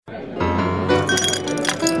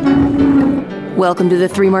Welcome to the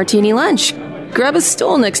Three Martini Lunch. Grab a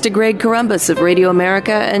stool next to Greg Columbus of Radio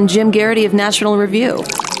America and Jim Garrity of National Review.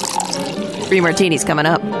 Three Martinis coming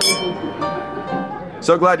up.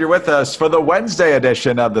 So glad you're with us for the Wednesday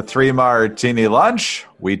edition of the Three Martini Lunch.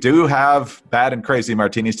 We do have bad and crazy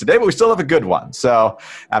martinis today, but we still have a good one. So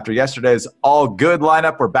after yesterday's all good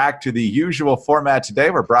lineup, we're back to the usual format today.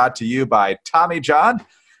 We're brought to you by Tommy John.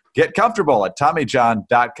 Get comfortable at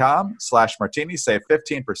TommyJohn.com/martini. Save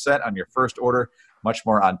 15% on your first order. Much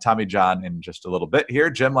more on Tommy John in just a little bit here.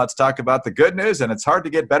 Jim, let's talk about the good news. And it's hard to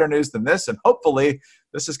get better news than this. And hopefully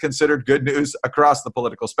this is considered good news across the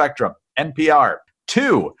political spectrum. NPR.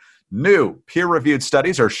 2 new peer-reviewed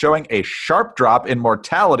studies are showing a sharp drop in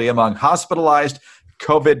mortality among hospitalized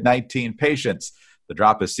COVID-19 patients. The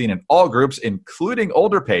drop is seen in all groups, including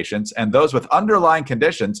older patients and those with underlying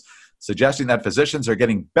conditions, suggesting that physicians are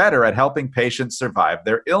getting better at helping patients survive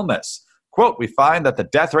their illness. Quote, "We find that the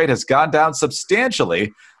death rate has gone down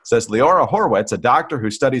substantially," says Leora Horwitz, a doctor who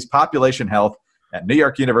studies population health at New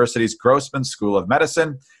York University's Grossman School of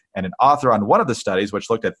Medicine and an author on one of the studies, which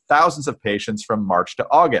looked at thousands of patients from March to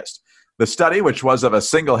August. The study, which was of a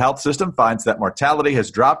single health system, finds that mortality has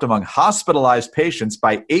dropped among hospitalized patients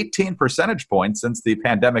by 18 percentage points since the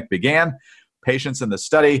pandemic began. Patients in the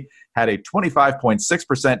study had a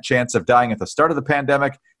 25.6% chance of dying at the start of the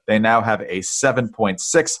pandemic. They now have a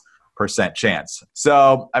 7.6% chance.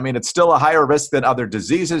 So, I mean, it's still a higher risk than other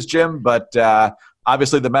diseases, Jim, but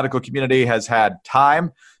obviously the medical community has had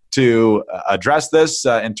time to address this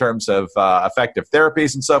in terms of effective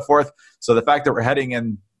therapies and so forth. So the fact that we're heading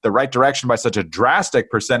in the right direction by such a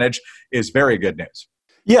drastic percentage is very good news.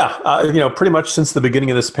 Yeah, pretty much since the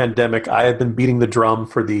beginning of this pandemic, I have been beating the drum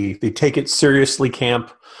for the take it seriously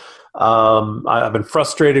camp. I've been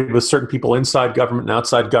frustrated with certain people inside government and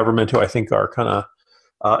outside government who I think are kind of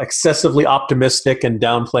excessively optimistic and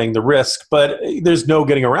downplaying the risk. But there's no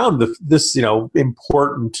getting around this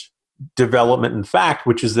important development in fact,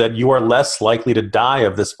 which is that you are less likely to die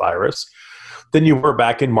of this virus than you were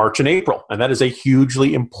back in March and April. And that is a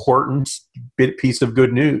hugely important piece of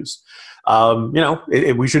good news.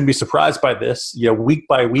 We shouldn't be surprised by this. Week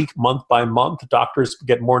by week, month by month, doctors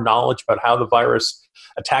get more knowledge about how the virus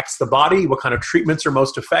attacks the body, what kind of treatments are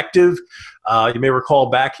most effective. You may recall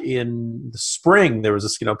back in the spring, there was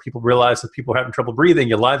this, people realized that people were having trouble breathing.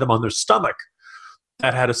 You lie them on their stomach.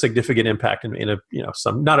 That had a significant impact in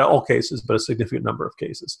some, not all cases, but a significant number of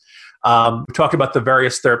cases. We talked about the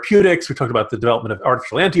various therapeutics. We talked about the development of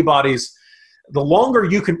artificial antibodies. The longer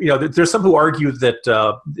you can, there's some who argue that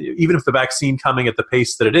even if the vaccine coming at the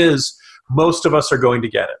pace that it is, most of us are going to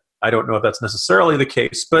get it. I don't know if that's necessarily the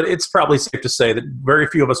case, but it's probably safe to say that very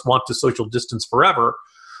few of us want to social distance forever.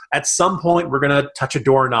 At some point, we're going to touch a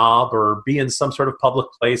doorknob or be in some sort of public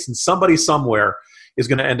place, and somebody somewhere is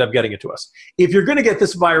going to end up getting it to us. If you're going to get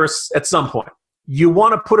this virus at some point, you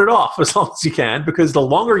want to put it off as long as you can, because the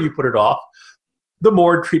longer you put it off, the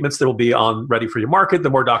more treatments there will be ready for your market, the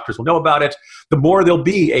more doctors will know about it, the more there'll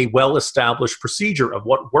be a well-established procedure of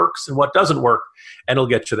what works and what doesn't work, and it'll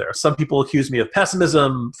get you there. Some people accuse me of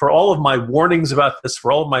pessimism. For all of my warnings about this, for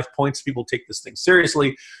all of my points, people take this thing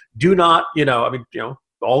seriously. Do not,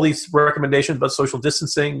 all these recommendations about social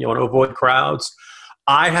distancing, you want to avoid crowds.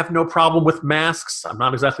 I have no problem with masks. I'm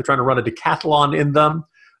not exactly trying to run a decathlon in them.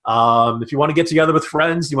 If you want to get together with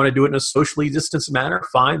friends, you want to do it in a socially distanced manner,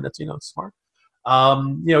 fine. That's, smart.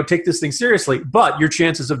 Take this thing seriously, but your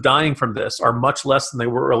chances of dying from this are much less than they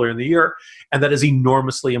were earlier in the year. And that is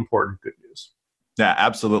enormously important good news. Yeah,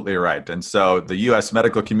 absolutely right. And so the U.S.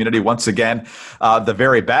 medical community, once again, the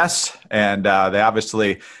very best. And they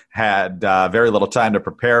obviously had very little time to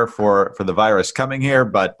prepare for the virus coming here.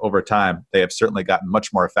 But over time, they have certainly gotten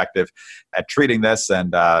much more effective at treating this.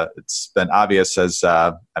 And it's been obvious, as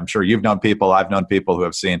I'm sure you've known people, I've known people who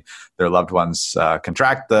have seen their loved ones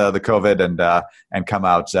contract the COVID and come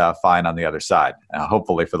out fine on the other side,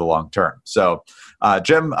 hopefully for the long term. So,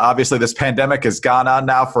 Jim, obviously this pandemic has gone on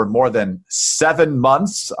now for more than 7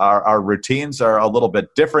 months. Our routines are a little bit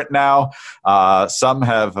different now. Some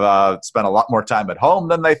have spent a lot more time at home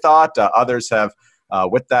than they thought. Others have,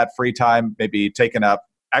 with that free time, maybe taken up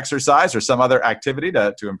exercise or some other activity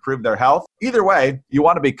to improve their health. Either way, you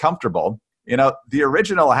want to be comfortable. The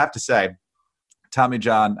original, I have to say, Tommy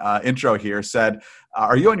John intro here said,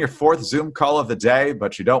 are you on your 4th Zoom call of the day,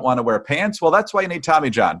 but you don't want to wear pants? Well, that's why you need Tommy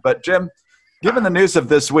John. But Jim, given the news of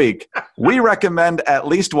this week, we recommend at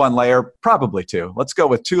least 1 layer, probably 2. Let's go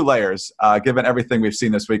with 2 layers, given everything we've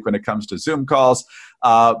seen this week when it comes to Zoom calls.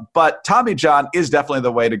 But Tommy John is definitely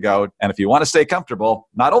the way to go. And if you want to stay comfortable,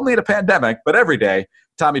 not only in a pandemic, but every day,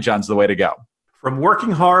 Tommy John's the way to go. From working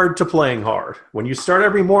hard to playing hard. When you start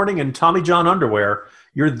every morning in Tommy John underwear,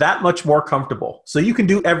 you're that much more comfortable. So you can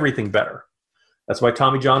do everything better. That's why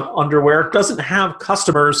Tommy John underwear doesn't have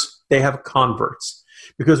customers, they have converts.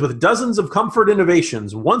 Because with dozens of comfort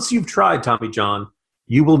innovations, once you've tried Tommy John,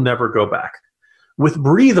 you will never go back. With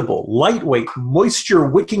breathable, lightweight,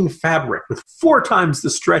 moisture-wicking fabric with 4 times the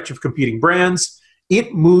stretch of competing brands,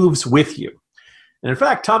 it moves with you. And in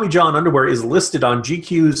fact, Tommy John underwear is listed on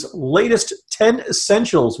GQ's latest 10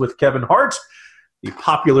 Essentials with Kevin Hart, the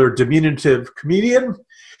popular diminutive comedian.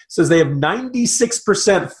 Says they have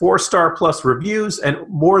 96% 4-star plus reviews and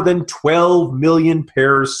more than 12 million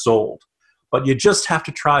pairs sold. But you just have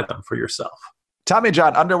to try them for yourself. Tommy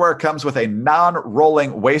John underwear comes with a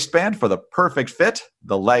non-rolling waistband for the perfect fit.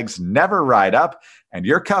 The legs never ride up, and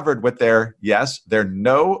you're covered with their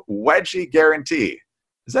no wedgie guarantee.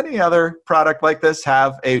 Does any other product like this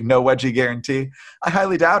have a no wedgie guarantee? I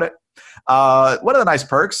highly doubt it. One of the nice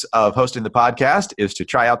perks of hosting the podcast is to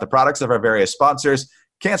try out the products of our various sponsors.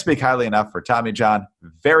 Can't speak highly enough for Tommy John.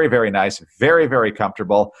 Very, very nice. Very, very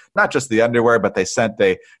comfortable. Not just the underwear, but they sent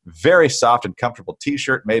a very soft and comfortable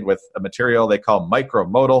t-shirt made with a material they call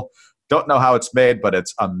micromodal. Don't know how it's made, but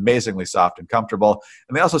it's amazingly soft and comfortable.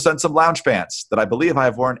 And they also sent some lounge pants that I believe I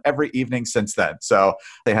have worn every evening since then. So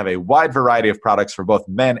they have a wide variety of products for both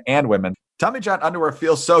men and women. Tommy John underwear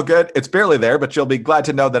feels so good. It's barely there, but you'll be glad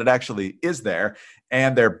to know that it actually is there.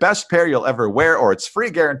 And their best pair you'll ever wear or its free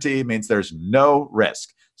guarantee means there's no risk.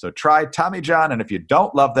 So try Tommy John, and if you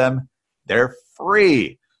don't love them, they're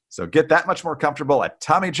free. So get that much more comfortable at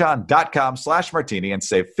TommyJohn.com/martini and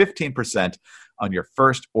save 15% on your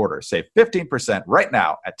first order. Save 15% right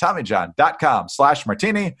now at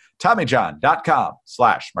TommyJohn.com/martini,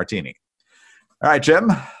 TommyJohn.com/martini. All right,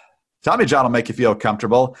 Jim. Tommy John will make you feel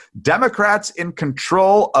comfortable. Democrats in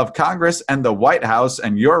control of Congress and the White House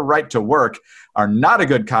and your right to work are not a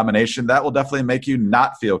good combination. That will definitely make you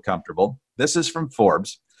not feel comfortable. This is from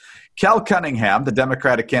Forbes. Cal Cunningham, the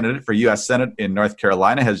Democratic candidate for U.S. Senate in North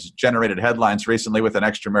Carolina, has generated headlines recently with an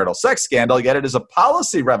extramarital sex scandal, yet it is a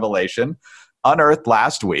policy revelation unearthed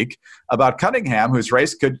last week about Cunningham, whose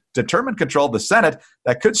race could determine control of the Senate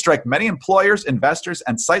that could strike many employers, investors,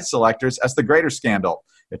 and site selectors as the greater scandal.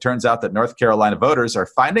 It turns out that North Carolina voters are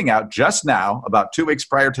finding out just now, about 2 weeks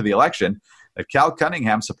prior to the election, that Cal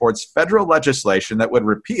Cunningham supports federal legislation that would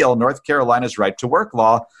repeal North Carolina's right to work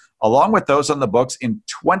law, along with those on the books in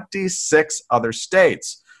 26 other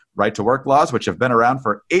states. Right to work laws, which have been around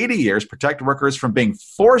for 80 years, protect workers from being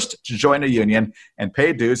forced to join a union and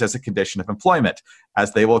pay dues as a condition of employment.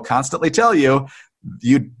 As they will constantly tell you,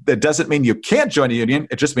 that doesn't mean you can't join a union.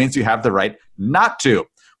 It just means you have the right not to.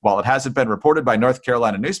 While it hasn't been reported by North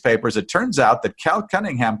Carolina newspapers, it turns out that Cal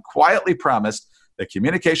Cunningham quietly promised the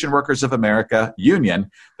Communication Workers of America union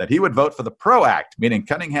that he would vote for the PRO Act, meaning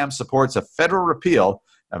Cunningham supports a federal repeal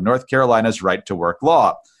of North Carolina's right to work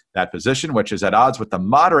law. That position, which is at odds with the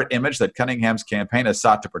moderate image that Cunningham's campaign has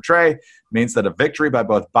sought to portray, means that a victory by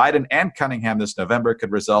both Biden and Cunningham this November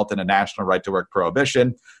could result in a national right to work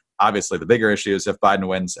prohibition. Obviously, the bigger issue is if Biden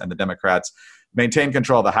wins and the Democrats maintain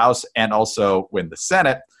control of the House and also win the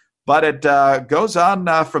Senate. But it goes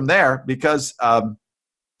on from there because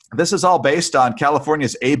this is all based on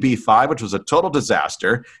California's AB 5, which was a total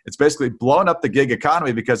disaster. It's basically blown up the gig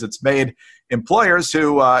economy because it's made employers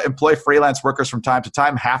who employ freelance workers from time to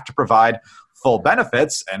time have to provide full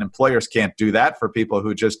benefits, and employers can't do that for people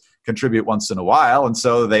who just contribute once in a while. And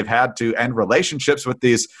so they've had to end relationships with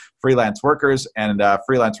these freelance workers, and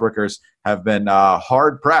freelance workers have been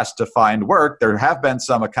hard-pressed to find work. There have been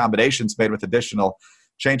some accommodations made with additional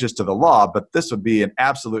changes to the law, but this would be an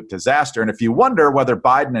absolute disaster. And if you wonder whether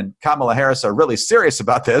Biden and Kamala Harris are really serious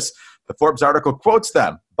about this, the Forbes article quotes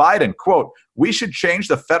them. Biden, quote, "We should change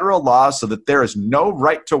the federal law so that there is no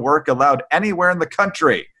right to work allowed anywhere in the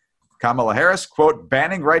country." Kamala Harris, quote,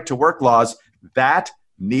 "Banning right to work laws, that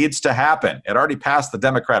needs to happen." It already passed the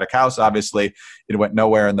Democratic House, obviously. It went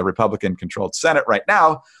nowhere in the Republican-controlled Senate right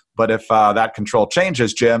now. But if that control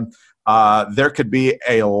changes, Jim, there could be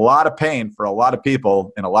a lot of pain for a lot of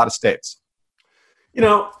people in a lot of states. You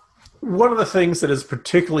know, one of the things that is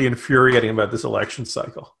particularly infuriating about this election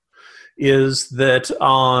cycle is that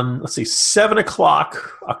on, 7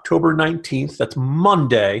 o'clock, October 19th, that's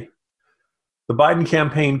Monday, the Biden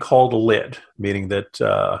campaign called a lid, meaning that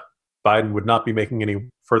Biden would not be making any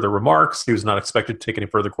further remarks. He was not expected to take any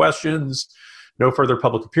further questions, no further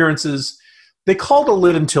public appearances. They called a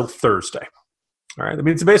lid until Thursday. All right. I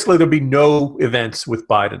mean, basically there'll be no events with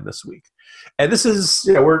Biden this week. And this is,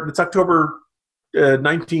 it's October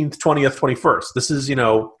 19th, 20th, 21st. This is,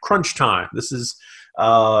 crunch time. This is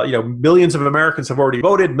Millions of Americans have already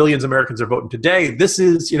voted. Millions of Americans are voting today. This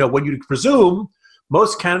is, when you presume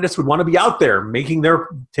most candidates would want to be out there making their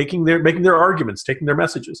arguments, taking their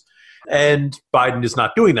messages. And Biden is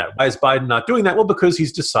not doing that. Why is Biden not doing that? Well, because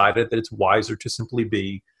he's decided that it's wiser to simply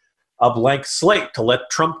be a blank slate, to let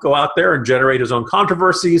Trump go out there and generate his own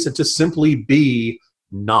controversies and to simply be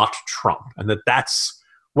not Trump. And that's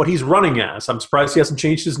what he's running as. I'm surprised he hasn't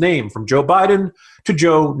changed his name from Joe Biden to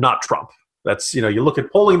Joe Not Trump. That's, you look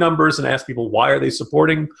at polling numbers and ask people, why are they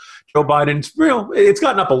supporting Joe Biden? It's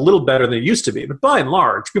gotten up a little better than it used to be. But by and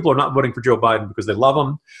large, people are not voting for Joe Biden because they love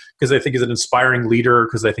him, because they think he's an inspiring leader,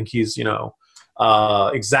 because they think he's,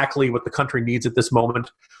 exactly what the country needs at this moment.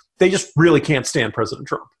 They just really can't stand President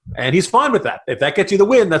Trump. And he's fine with that. If that gets you the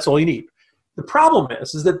win, that's all you need. The problem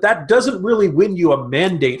is that doesn't really win you a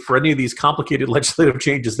mandate for any of these complicated legislative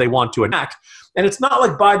changes they want to enact. And it's not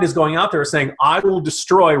like Biden is going out there saying, I will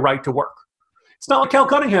destroy right to work. It's not like Cal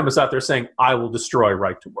Cunningham is out there saying, I will destroy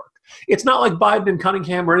right to work. It's not like Biden and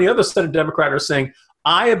Cunningham or any other Senate Democrat are saying,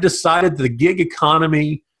 I have decided the gig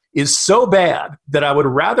economy is so bad that I would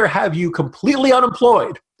rather have you completely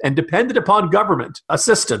unemployed and dependent upon government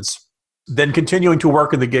assistance than continuing to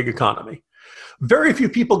work in the gig economy. Very few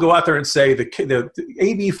people go out there and say the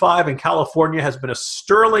AB 5 in California has been a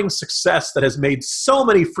sterling success that has made so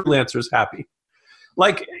many freelancers happy.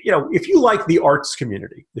 Like, if you like the arts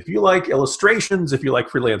community, if you like illustrations, if you like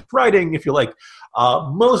freelance writing, if you like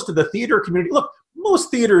most of the theater community, look, most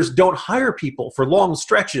theaters don't hire people for long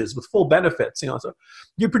stretches with full benefits. So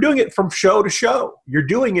you're doing it from show to show. You're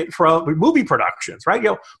doing it from movie productions, right?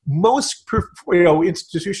 Most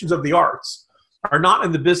institutions of the arts are not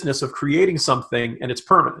in the business of creating something and it's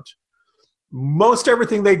permanent. Most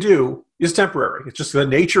everything they do is temporary. It's just the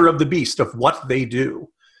nature of the beast of what they do.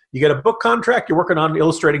 You get a book contract, you're working on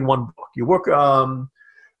illustrating one book. You work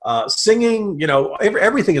singing,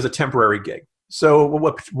 everything is a temporary gig.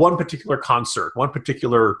 So one particular concert, one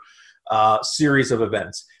particular series of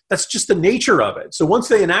events, that's just the nature of it. So once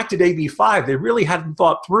they enacted AB 5, they really hadn't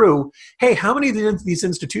thought through, hey, how many of these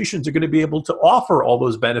institutions are going to be able to offer all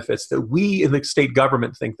those benefits that we in the state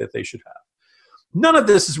government think that they should have? None of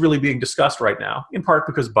this is really being discussed right now, in part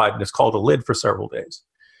because Biden has called a lid for several days.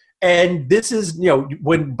 And this is,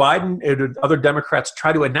 when Biden and other Democrats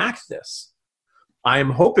try to enact this, I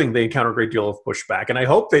am hoping they encounter a great deal of pushback. And I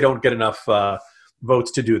hope they don't get enough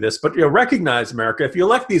votes to do this. But recognize, America, if you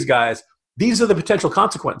elect these guys, these are the potential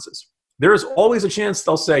consequences. There is always a chance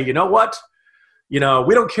they'll say, you know what? We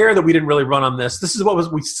don't care that we didn't really run on this. This is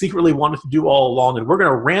what we secretly wanted to do all along. And we're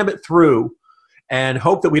going to ram it through and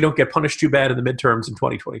hope that we don't get punished too bad in the midterms in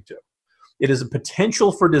 2022. It is a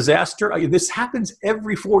potential for disaster. This happens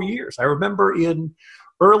every 4 years. I remember in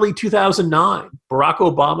early 2009, Barack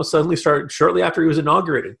Obama suddenly started, shortly after he was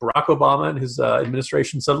inaugurated, Barack Obama and his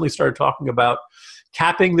administration suddenly started talking about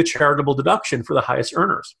capping the charitable deduction for the highest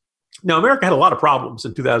earners. Now, America had a lot of problems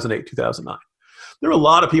in 2008, 2009. There were a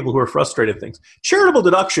lot of people who were frustrated with things. Charitable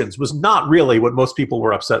deductions was not really what most people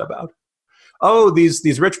were upset about. Oh,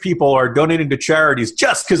 these rich people are donating to charities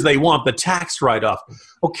just because they want the tax write-off.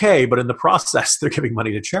 Okay, but in the process, they're giving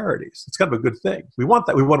money to charities. It's kind of a good thing. We want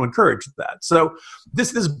that. We want to encourage that. So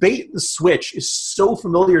this bait and switch is so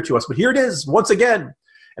familiar to us. But here it is, once again.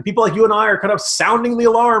 And people like you and I are kind of sounding the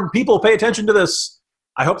alarm. People, pay attention to this.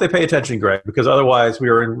 I hope they pay attention, Greg, because otherwise we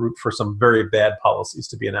are en route for some very bad policies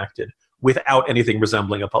to be enacted without anything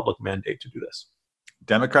resembling a public mandate to do this.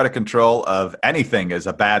 Democratic control of anything is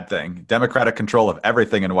a bad thing. Democratic control of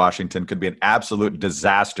everything in Washington could be an absolute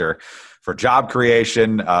disaster for job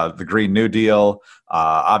creation, the Green New Deal.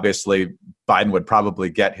 Obviously, Biden would probably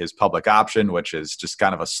get his public option, which is just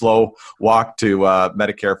kind of a slow walk to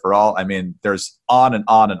Medicare for all. I mean, there's on and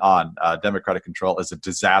on and on. Democratic control is a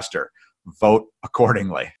disaster. Vote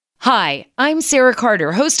accordingly. Hi, I'm Sarah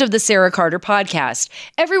Carter, host of the Sarah Carter Podcast.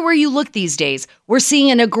 Everywhere you look these days, we're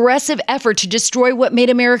seeing an aggressive effort to destroy what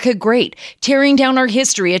made America great, tearing down our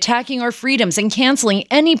history, attacking our freedoms, and canceling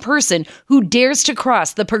any person who dares to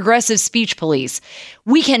cross the progressive speech police.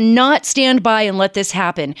 We cannot stand by and let this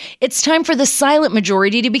happen. It's time for the silent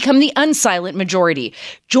majority to become the unsilent majority.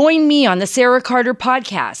 Join me on the Sarah Carter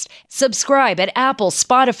Podcast. Subscribe at Apple,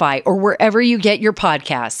 Spotify, or wherever you get your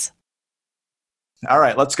podcasts. All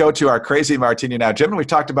right, let's go to our crazy martini now. Jim, we've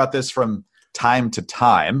talked about this from time to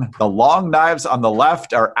time. The long knives on the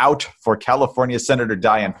left are out for California Senator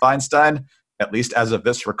Dianne Feinstein, at least as of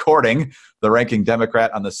this recording, the ranking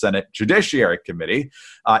Democrat on the Senate Judiciary Committee.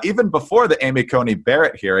 Even before the Amy Coney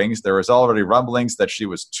Barrett hearings, there was already rumblings that she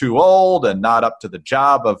was too old and not up to the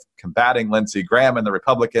job of combating Lindsey Graham and the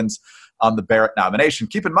Republicans on the Barrett nomination.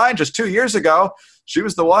 Keep in mind, just 2 years ago, she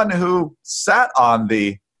was the one who sat on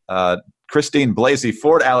the Christine Blasey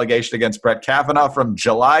Ford allegation against Brett Kavanaugh from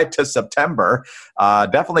July to September,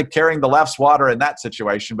 definitely carrying the left's water in that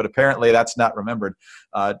situation, but apparently that's not remembered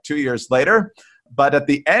 2 years later. But at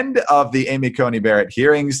the end of the Amy Coney Barrett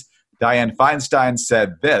hearings, Dianne Feinstein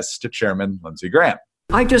said this to Chairman Lindsey Graham.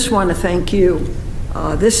 I just want to thank you.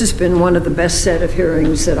 This has been one of the best set of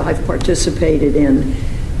hearings that I've participated in.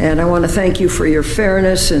 And I want to thank you for your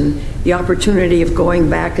fairness and the opportunity of going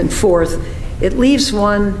back and forth. It leaves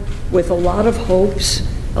one with a lot of hopes,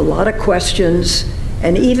 a lot of questions,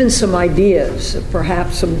 and even some ideas,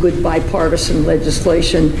 perhaps some good bipartisan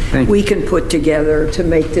legislation we can put together to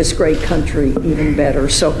make this great country even better.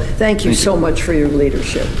 So thank you so much for your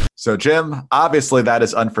leadership. So, Jim, obviously that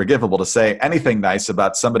is unforgivable to say anything nice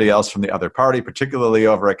about somebody else from the other party, particularly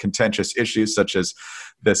over a contentious issue such as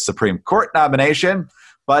this Supreme Court nomination.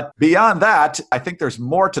 But beyond that, I think there's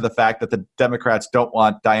more to the fact that the Democrats don't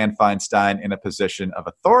want Dianne Feinstein in a position of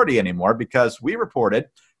authority anymore, because we reported,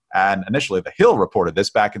 and initially the Hill reported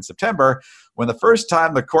this back in September, when the first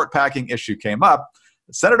time the court packing issue came up,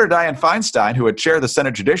 Senator Dianne Feinstein, who would chair the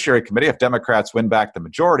Senate Judiciary Committee if Democrats win back the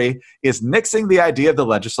majority, is nixing the idea of the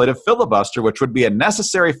legislative filibuster, which would be a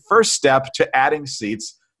necessary first step to adding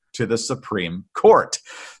seats to the Supreme Court.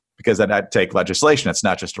 Because then I'd take legislation. It's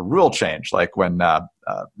not just a rule change, like when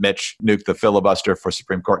Mitch nuked the filibuster for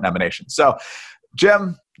Supreme Court nominations. So,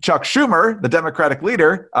 Jim, Chuck Schumer, the Democratic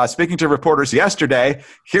leader, speaking to reporters yesterday,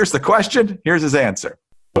 here's the question, here's his answer.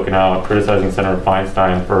 Looking out, criticizing Senator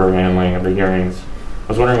Feinstein for her handling of the hearings. I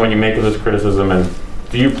was wondering what you make of this criticism, and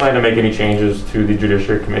do you plan to make any changes to the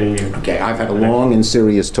Judiciary Committee? Okay, I've had a long and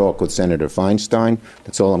serious talk with Senator Feinstein.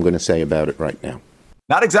 That's all I'm going to say about it right now.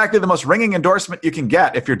 Not exactly the most ringing endorsement you can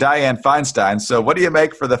get if you're Dianne Feinstein. So what do you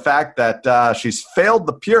make for the fact that she's failed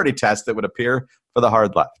the purity test that would appear for the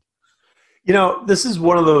hard left? You know, this is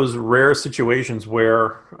one of those rare situations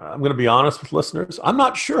where I'm going to be honest with listeners. I'm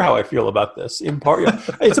not sure how I feel about this. In part,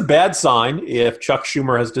 it's a bad sign if Chuck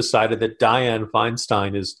Schumer has decided that Dianne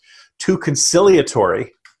Feinstein is too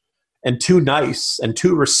conciliatory and too nice and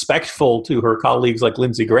too respectful to her colleagues like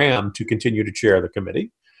Lindsey Graham to continue to chair the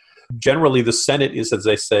committee. Generally, the Senate is, as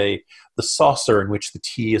they say, the saucer in which the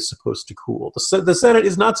tea is supposed to cool. The Senate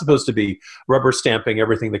is not supposed to be rubber stamping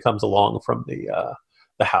everything that comes along from the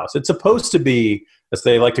House. It's supposed to be, as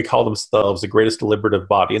they like to call themselves, the greatest deliberative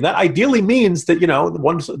body. And that ideally means that,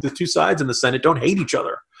 the two sides in the Senate don't hate each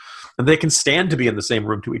other. And they can stand to be in the same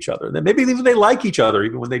room to each other. And then maybe even they like each other,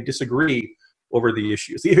 even when they disagree over the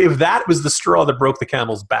issues. If that was the straw that broke the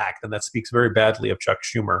camel's back, then that speaks very badly of Chuck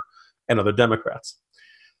Schumer and other Democrats.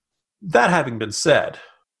 That having been said,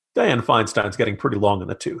 Dianne Feinstein's getting pretty long in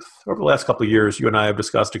the tooth. Over the last couple of years, you and I have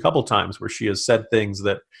discussed a couple times where she has said things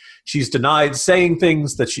that she's denied saying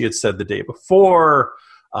things that she had said the day before,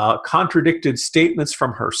 contradicted statements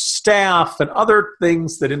from her staff, and other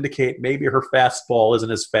things that indicate maybe her fastball isn't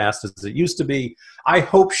as fast as it used to be. I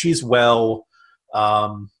hope she's well.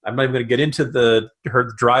 I'm not even going to get into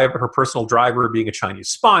her personal driver being a Chinese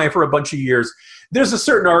spy for a bunch of years. There's a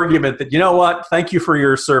certain argument that, you know what, thank you for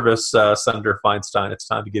your service, Senator Feinstein. It's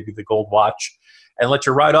time to give you the gold watch and let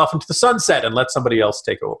you ride off into the sunset and let somebody else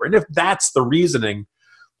take over. And if that's the reasoning,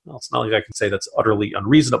 well, it's not like I can say that's utterly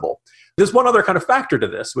unreasonable. There's one other kind of factor to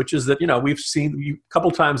this, which is that, we've seen a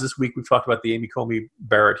couple times this week, we've talked about the Amy Coney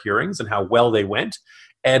Barrett hearings and how well they went.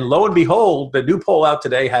 And lo and behold, the new poll out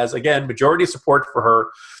today has, again, majority support for her.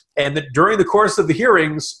 And that during the course of the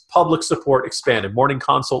hearings, public support expanded. Morning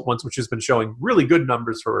Consult, which has been showing really good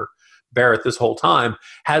numbers for Barrett this whole time,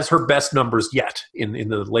 has her best numbers yet in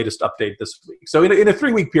the latest update this week. So in a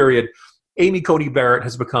 3-week period, Amy Coney Barrett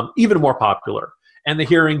has become even more popular. And the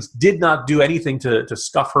hearings did not do anything to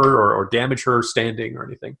scuff her or damage her standing or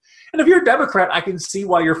anything. And if you're a Democrat, I can see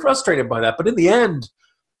why you're frustrated by that. But in the end,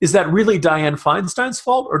 is that really Dianne Feinstein's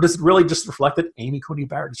fault? Or does it really just reflect that Amy Coney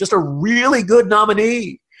Barrett is just a really good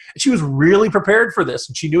nominee? And she was really prepared for this,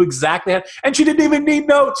 and she knew exactly how, and she didn't even need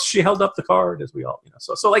notes. She held up the card, as we all,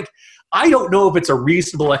 So I don't know if it's a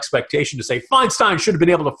reasonable expectation to say Feinstein should have been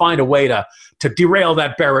able to find a way to derail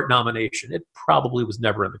that Barrett nomination. It probably was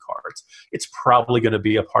never in the cards. It's probably going to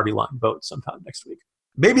be a party line vote sometime next week.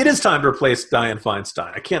 Maybe it is time to replace Dianne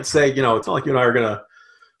Feinstein. I can't say, it's not like you and I are going to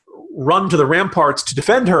run to the ramparts to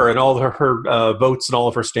defend her and all of her votes and all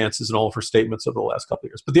of her stances and all of her statements over the last couple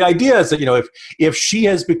of years. But the idea is that, if she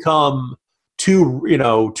has become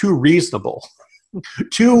too reasonable,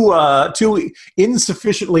 too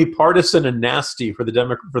insufficiently partisan and nasty for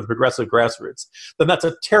the progressive grassroots, then that's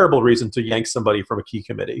a terrible reason to yank somebody from a key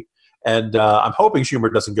committee. And I'm hoping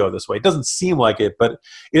Schumer doesn't go this way. It doesn't seem like it, but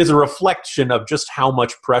it is a reflection of just how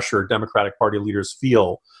much pressure Democratic Party leaders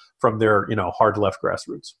feel from their, hard left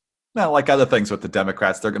grassroots. Now, like other things with the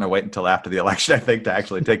Democrats, they're going to wait until after the election, I think, to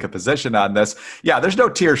actually take a position on this. Yeah, there's no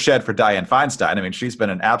tears shed for Dianne Feinstein. I mean, she's been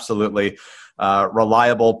an absolutely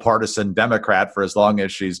reliable partisan Democrat for as long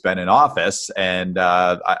as she's been in office. And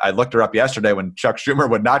I looked her up yesterday when Chuck Schumer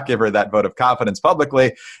would not give her that vote of confidence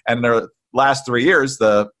publicly. And in her last 3 years,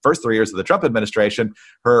 the first 3 years of the Trump administration,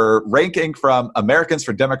 her ranking from Americans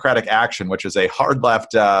for Democratic Action, which is a hard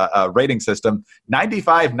left rating system,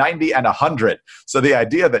 95, 90, and 100. So the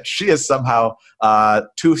idea that she is somehow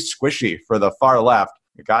too squishy for the far left,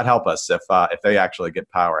 God help us if they actually get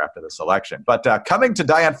power after this election. But coming to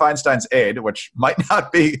Dianne Feinstein's aid, which might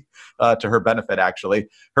not be to her benefit, actually,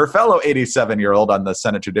 her fellow 87-year-old on the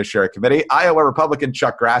Senate Judiciary Committee, Iowa Republican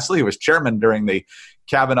Chuck Grassley, who was chairman during the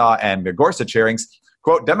Kavanaugh and Gorsuch hearings,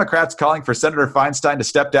 quote, Democrats calling for Senator Feinstein to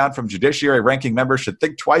step down from judiciary ranking members should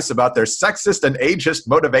think twice about their sexist and ageist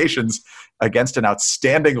motivations against an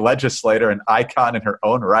outstanding legislator and icon in her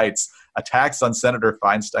own rights. Attacks on Senator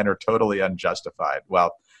Feinstein are totally unjustified.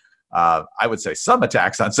 Well, I would say some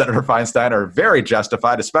attacks on Senator Feinstein are very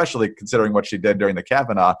justified, especially considering what she did during the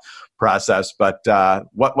Kavanaugh process. But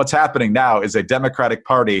what's happening now is a Democratic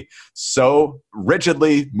Party so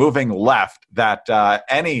rigidly moving left that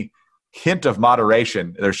any hint of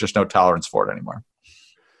moderation, there's just no tolerance for it anymore.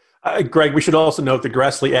 Greg, we should also note that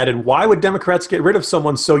Grassley added, why would Democrats get rid of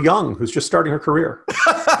someone so young who's just starting her career?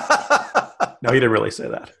 No, he didn't really say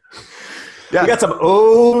that. Yeah. We got some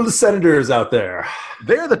old senators out there.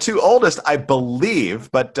 They're the two oldest, I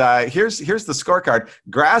believe, but here's the scorecard.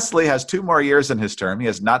 Grassley has 2 more years in his term. He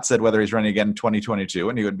has not said whether he's running again in 2022,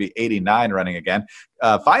 and he would be 89 running again.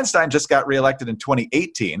 Feinstein just got reelected in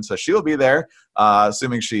 2018, so she will be there,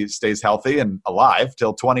 assuming she stays healthy and alive,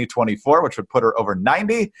 till 2024, which would put her over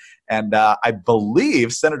 90. And I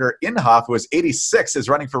believe Senator Inhofe, who is 86, is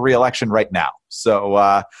running for reelection right now.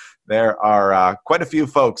 So there are quite a few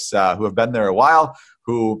folks who have been there a while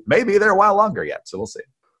who may be there a while longer yet. So we'll see.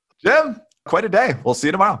 Jim, quite a day. We'll see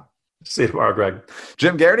you tomorrow. See you tomorrow, Greg.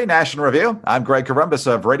 Jim Garrity, National Review. I'm Greg Corombos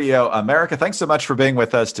of Radio America. Thanks so much for being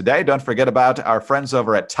with us today. Don't forget about our friends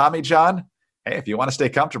over at Tommy John. Hey, if you want to stay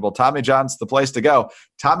comfortable, Tommy John's the place to go.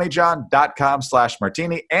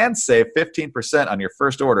 TommyJohn.com/martini and save 15% on your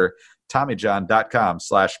first order.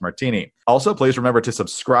 TommyJohn.com/martini. Also, please remember to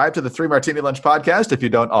subscribe to the 3 Martini Lunch podcast if you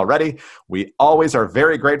don't already. We always are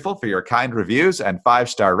very grateful for your kind reviews and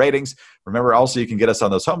 5-star ratings. Remember also, you can get us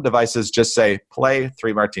on those home devices. Just say, play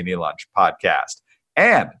 3 Martini Lunch podcast.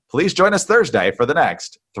 And please join us Thursday for the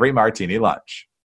next 3 Martini Lunch.